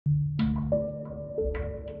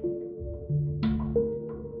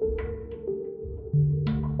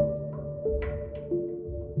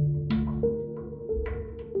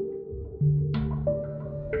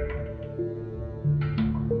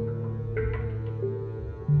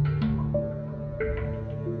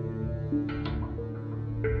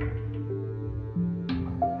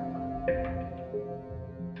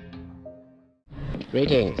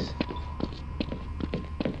Greetings.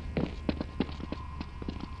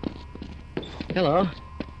 Hello.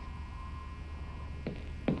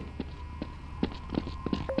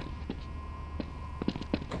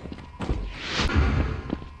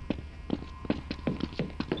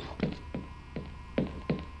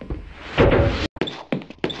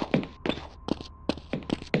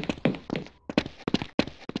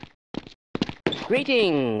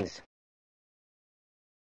 Greetings.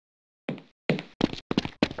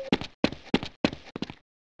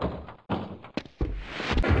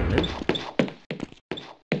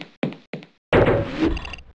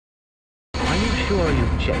 Are you sure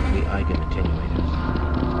you've checked the eigen attenuators?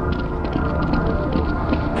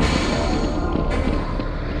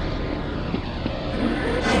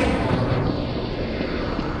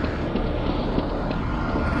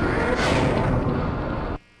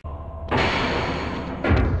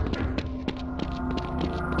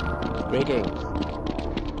 Greetings.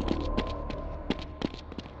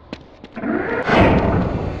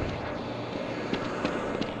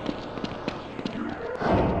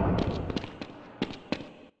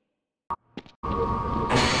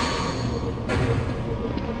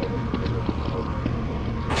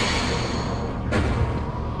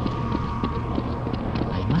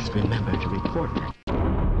 I must remember to report that.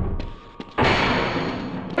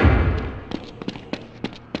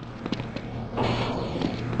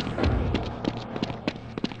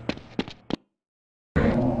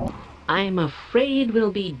 I'm afraid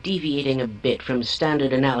we'll be deviating a bit from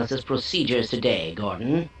standard analysis procedures today,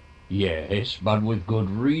 Gordon. Yes, but with good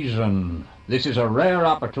reason. This is a rare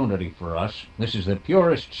opportunity for us. This is the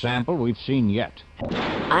purest sample we've seen yet.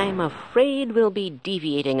 I'm afraid we'll be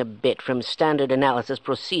deviating a bit from standard analysis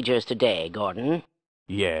procedures today, Gordon.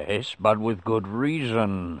 Yes, but with good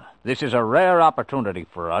reason. This is a rare opportunity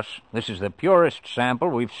for us. This is the purest sample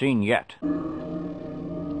we've seen yet.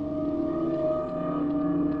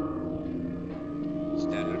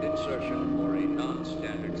 Standard insertion for a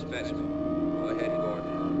non-standard specimen. Go ahead,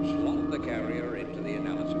 Gordon. Slot the carrier into the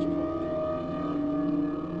analysis port.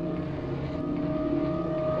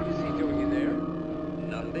 What is he doing in there?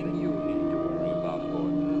 Nothing you need to worry about,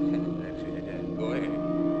 Gordon. That's it. Go ahead.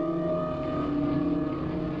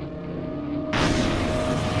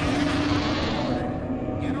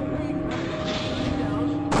 Get away from me.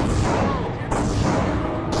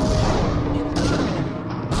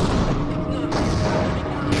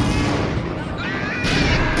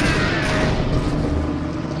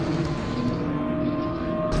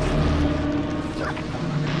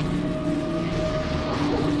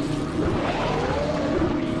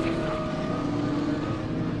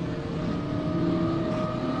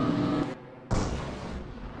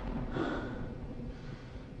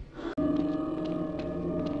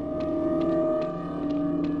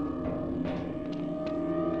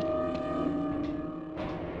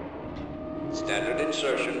 Standard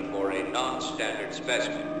insertion for a non-standard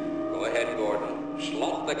specimen. Go ahead, Gordon.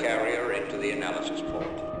 Slot the carrier into the analysis port.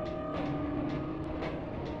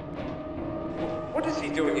 What is he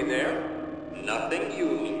doing in there? Nothing you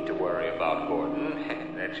need to worry about,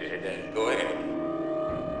 Gordon. That's it. Go ahead.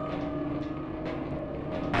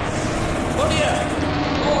 Oh, yeah!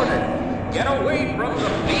 Gordon! Get away from the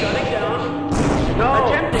beam! Shutting down. No!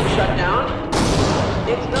 Attempting shutdown.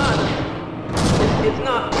 It's not. It's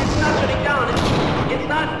not shutting down. It's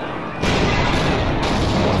not.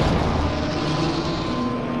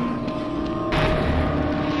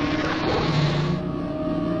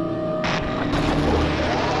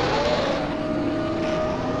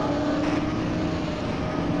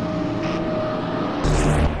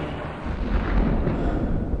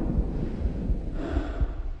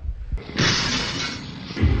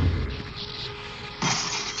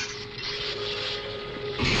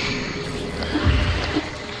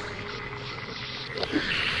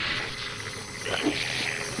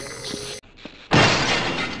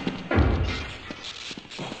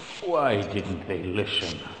 Why didn't they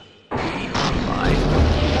listen? I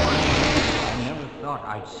never thought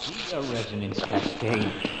I'd see a resonance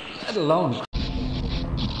cascade, let alone...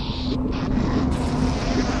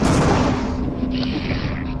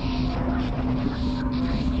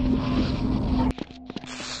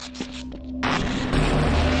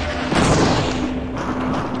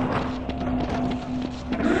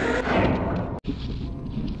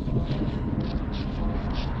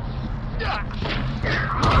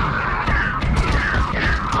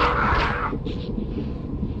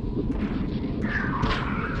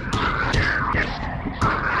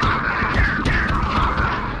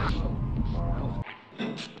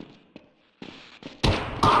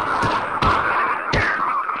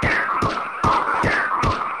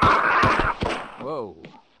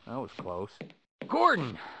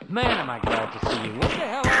 What the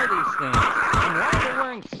hell are these things? And why are they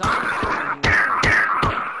wearing socks?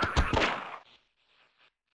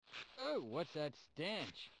 Oh, what's that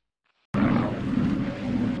stench?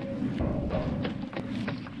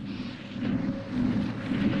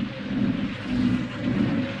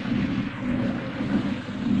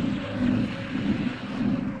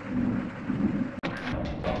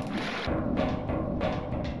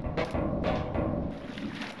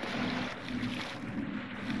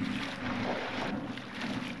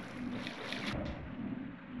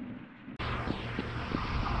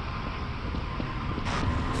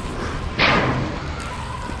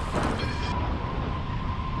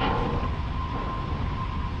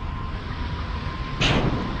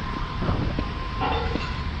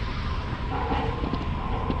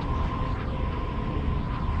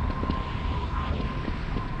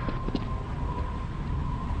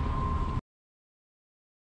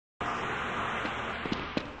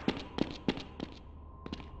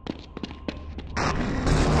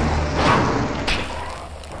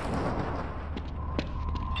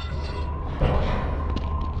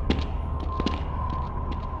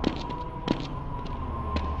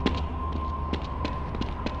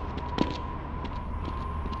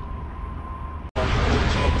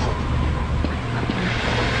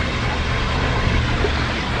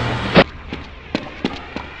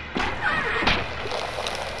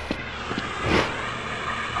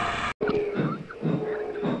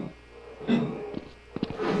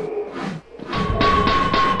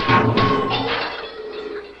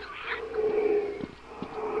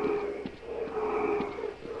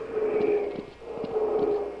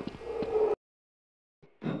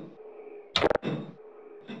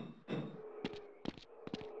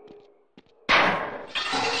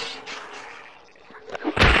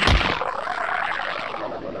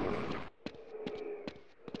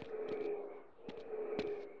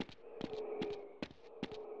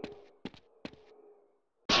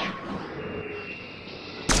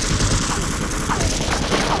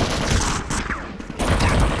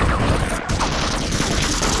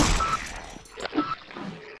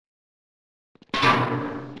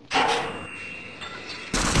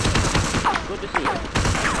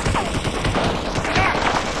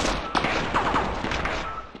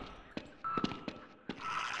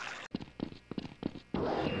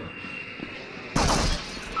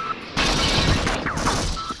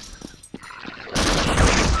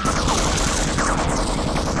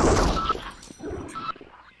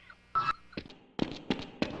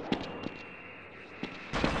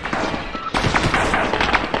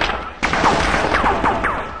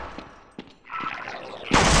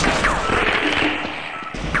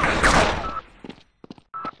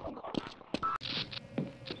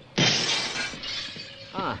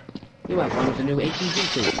 You have one of the new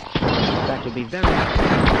ATV tools. That would be very nice.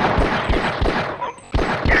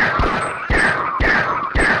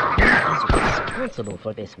 Who is responsible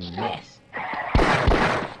for this mess?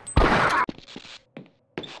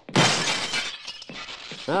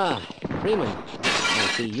 Ah, Freeman.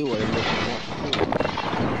 I see you were in this mess too.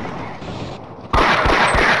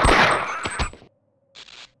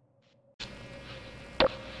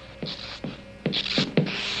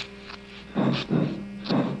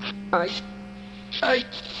 I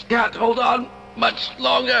can't hold on much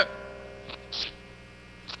longer.